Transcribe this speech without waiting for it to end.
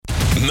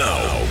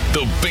Now,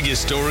 the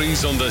biggest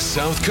stories on the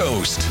South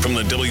Coast from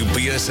the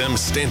WBSM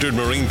Standard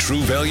Marine True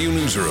Value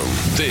Newsroom.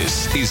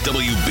 This is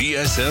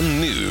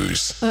WBSM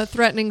News. A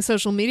threatening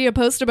social media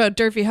post about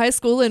Durfee High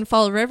School in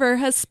Fall River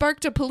has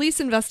sparked a police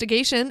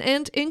investigation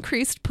and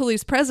increased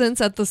police presence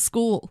at the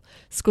school.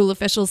 School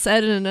officials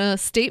said in a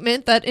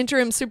statement that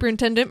Interim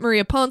Superintendent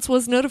Maria Ponce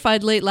was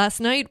notified late last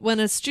night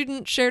when a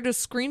student shared a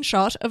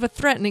screenshot of a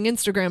threatening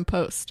Instagram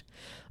post.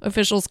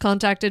 Officials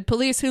contacted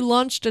police who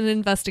launched an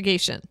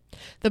investigation.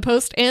 The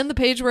post and the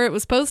page where it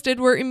was posted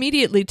were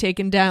immediately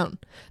taken down.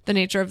 The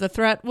nature of the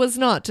threat was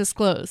not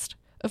disclosed.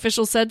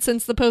 Officials said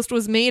since the post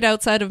was made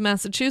outside of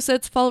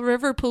Massachusetts, Fall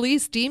River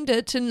Police deemed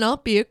it to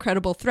not be a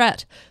credible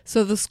threat,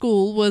 so the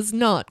school was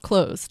not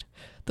closed.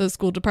 The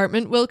school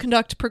department will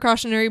conduct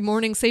precautionary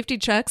morning safety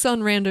checks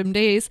on random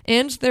days,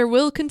 and there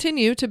will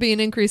continue to be an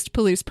increased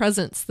police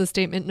presence, the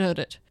statement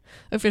noted.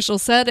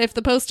 Officials said if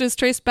the post is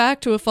traced back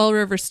to a Fall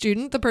River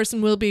student, the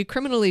person will be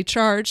criminally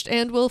charged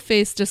and will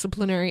face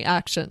disciplinary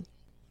action.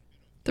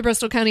 The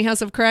Bristol County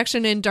House of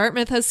Correction in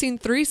Dartmouth has seen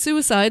 3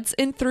 suicides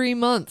in 3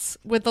 months,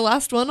 with the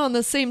last one on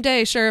the same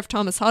day Sheriff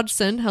Thomas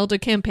Hodgson held a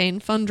campaign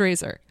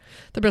fundraiser.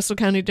 The Bristol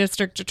County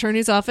District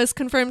Attorney's Office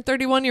confirmed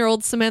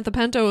 31-year-old Samantha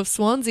Pento of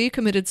Swansea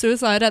committed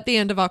suicide at the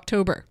end of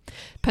October.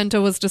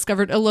 Pento was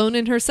discovered alone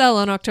in her cell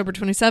on October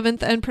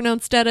 27th and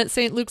pronounced dead at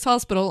St. Luke's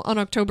Hospital on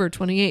October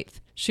 28th.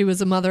 She was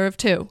a mother of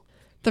 2.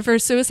 The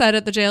first suicide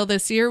at the jail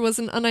this year was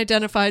an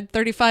unidentified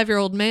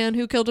 35-year-old man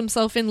who killed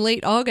himself in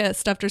late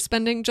August after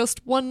spending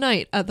just one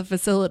night at the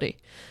facility.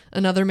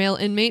 Another male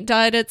inmate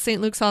died at St.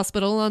 Luke's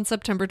Hospital on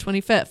September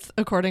 25th,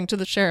 according to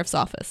the Sheriff's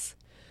Office.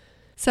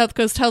 South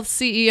Coast Health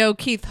CEO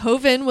Keith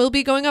Hoven will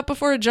be going up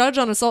before a judge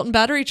on assault and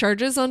battery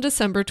charges on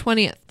December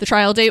 20th. The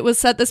trial date was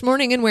set this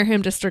morning in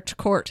Wareham District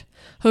Court.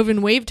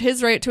 Hoven waived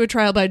his right to a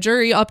trial by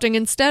jury, opting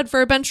instead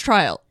for a bench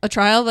trial, a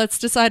trial that's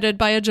decided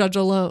by a judge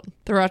alone.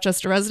 The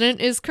Rochester resident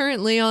is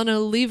currently on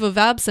a leave of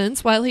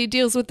absence while he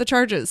deals with the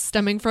charges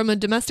stemming from a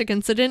domestic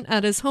incident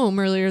at his home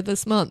earlier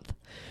this month.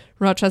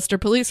 Rochester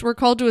police were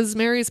called to his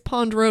Mary's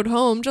Pond Road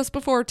home just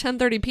before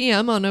 10:30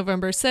 p.m. on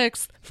November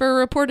 6th for a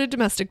reported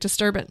domestic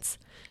disturbance.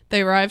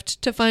 They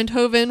arrived to find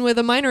Hoven with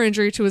a minor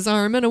injury to his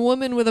arm and a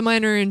woman with a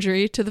minor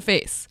injury to the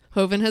face.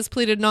 Hoven has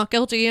pleaded not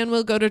guilty and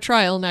will go to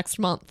trial next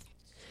month.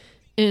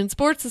 In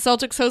sports, the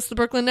Celtics host the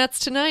Brooklyn Nets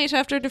tonight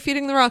after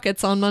defeating the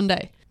Rockets on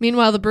Monday.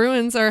 Meanwhile, the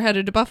Bruins are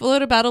headed to Buffalo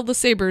to battle the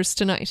Sabres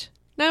tonight.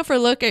 Now for a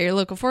look at your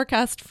local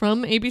forecast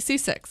from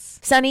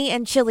ABC6. Sunny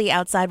and chilly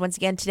outside once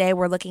again today.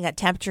 We're looking at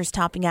temperatures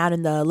topping out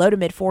in the low to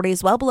mid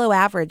 40s, well below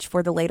average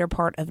for the later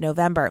part of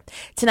November.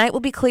 Tonight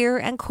will be clear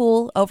and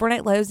cool,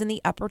 overnight lows in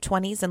the upper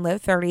 20s and low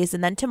 30s.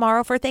 And then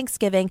tomorrow for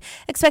Thanksgiving,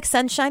 expect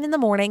sunshine in the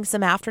morning,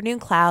 some afternoon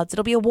clouds.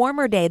 It'll be a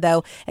warmer day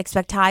though.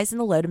 Expect highs in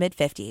the low to mid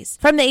 50s.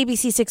 From the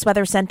ABC6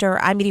 Weather Center,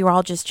 I'm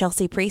meteorologist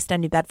Chelsea Priest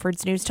on New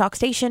Bedford's News Talk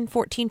Station,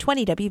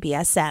 1420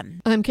 WBSM.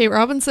 I'm Kate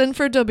Robinson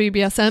for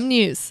WBSM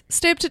News.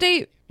 Stay up to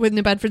date with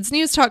New Bedford's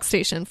News Talk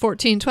Station,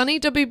 1420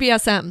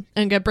 WBSM,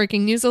 and get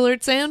breaking news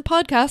alerts and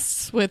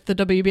podcasts with the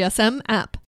WBSM app.